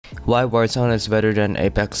Why Warzone is better than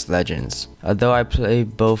Apex Legends. Although I play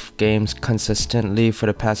both games consistently for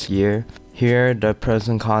the past year, here are the pros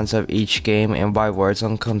and cons of each game and why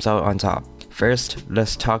Warzone comes out on top. First,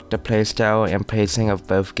 let's talk the playstyle and pacing of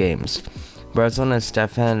both games. Warzone is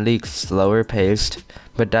definitely slower paced,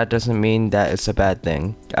 but that doesn't mean that it's a bad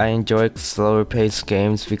thing. I enjoy slower paced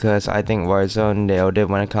games because I think Warzone nailed it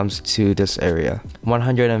when it comes to this area.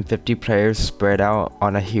 150 players spread out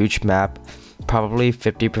on a huge map, probably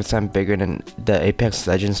 50% bigger than the Apex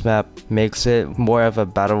Legends map, makes it more of a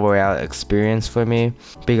battle royale experience for me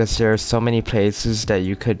because there are so many places that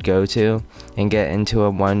you could go to and get into a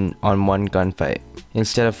one-on-one gunfight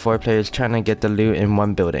instead of 4 players trying to get the loot in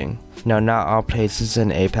one building. Now, not all places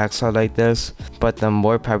in Apex are like this, but the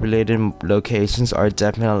more populated locations are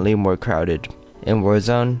definitely more crowded. In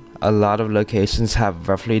Warzone, a lot of locations have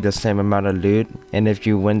roughly the same amount of loot, and if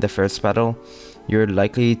you win the first battle, you're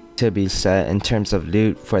likely to be set in terms of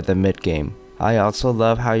loot for the mid game. I also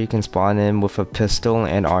love how you can spawn in with a pistol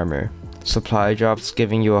and armor. Supply drops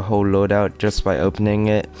giving you a whole loadout just by opening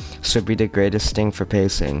it should be the greatest thing for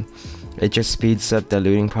pacing. It just speeds up the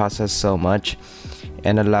looting process so much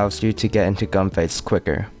and allows you to get into gunfights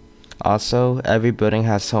quicker. Also, every building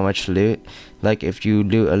has so much loot, like if you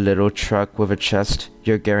loot a little truck with a chest,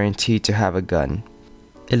 you're guaranteed to have a gun.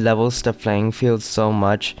 It levels the playing field so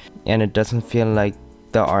much, and it doesn't feel like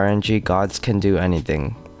the RNG gods can do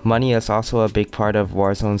anything. Money is also a big part of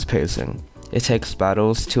Warzone's pacing. It takes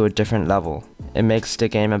battles to a different level. It makes the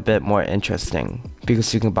game a bit more interesting,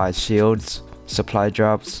 because you can buy shields, supply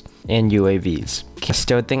drops, and UAVs. I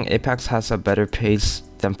still think Apex has a better pace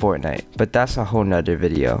than Fortnite, but that's a whole nother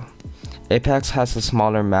video. Apex has a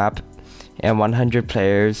smaller map, and 100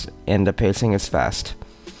 players, and the pacing is fast.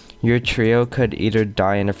 Your trio could either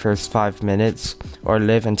die in the first 5 minutes or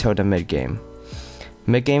live until the mid-game.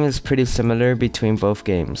 Mid-game is pretty similar between both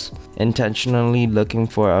games. Intentionally looking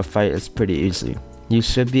for a fight is pretty easy. You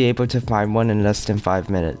should be able to find one in less than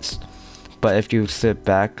 5 minutes. But if you sit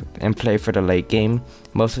back and play for the late game,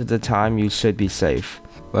 most of the time you should be safe.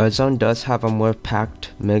 Warzone does have a more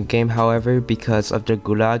packed mid-game however because of the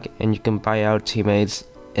gulag, and you can buy out teammates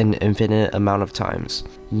an infinite amount of times.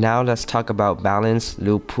 Now let's talk about balance,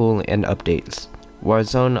 loot pool, and updates.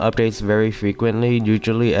 Warzone updates very frequently,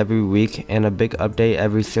 usually every week, and a big update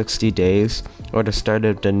every 60 days or the start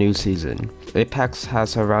of the new season. Apex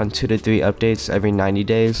has around 2 to 3 updates every 90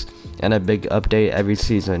 days and a big update every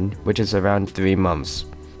season, which is around 3 months.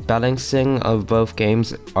 Balancing of both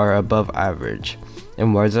games are above average.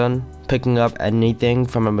 In Warzone, picking up anything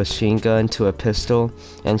from a machine gun to a pistol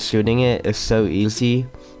and shooting it is so easy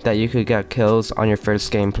that you could get kills on your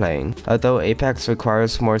first game playing. Although Apex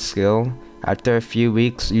requires more skill, after a few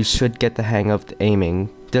weeks you should get the hang of aiming.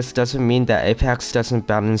 This doesn't mean that Apex doesn't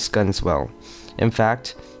balance guns well. In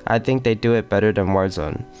fact, I think they do it better than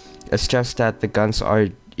Warzone. It's just that the guns are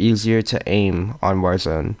easier to aim on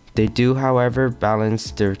Warzone. They do, however, balance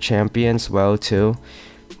their champions well too,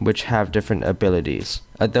 which have different abilities.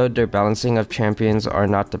 Although their balancing of champions are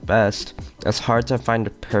not the best, it's hard to find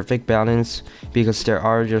the perfect balance because there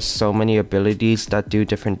are just so many abilities that do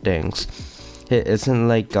different things. It isn't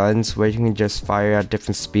like guns where you can just fire at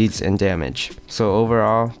different speeds and damage. So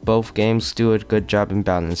overall, both games do a good job in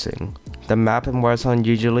balancing. The map in Warzone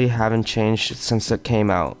usually haven't changed since it came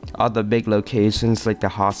out. All the big locations like the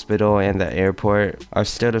hospital and the airport are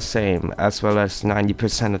still the same, as well as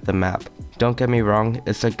 90% of the map. Don't get me wrong,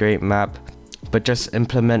 it's a great map, but just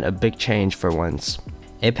implement a big change for once.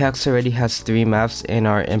 Apex already has 3 maps and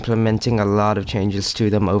are implementing a lot of changes to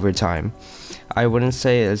them over time. I wouldn't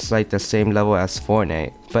say it's like the same level as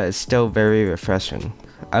Fortnite, but it's still very refreshing.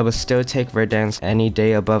 I would still take Verdansk any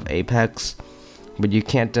day above Apex, but you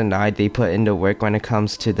can't deny they put in the work when it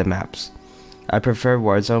comes to the maps. I prefer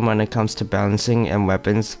Warzone when it comes to balancing and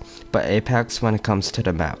weapons, but Apex when it comes to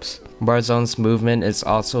the maps. Warzone's movement is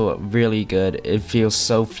also really good. It feels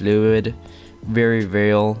so fluid, very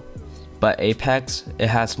real. But Apex, it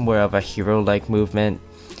has more of a hero-like movement,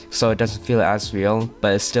 so it doesn't feel as real,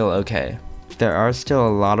 but it's still okay. There are still a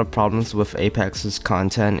lot of problems with Apex's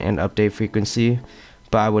content and update frequency,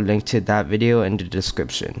 but I will link to that video in the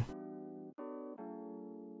description.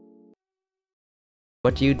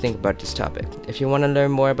 What do you think about this topic? If you want to learn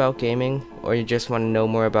more about gaming, or you just want to know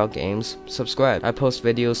more about games, subscribe. I post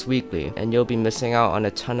videos weekly, and you'll be missing out on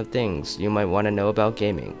a ton of things you might want to know about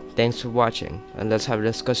gaming. Thanks for watching, and let's have a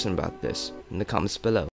discussion about this in the comments below.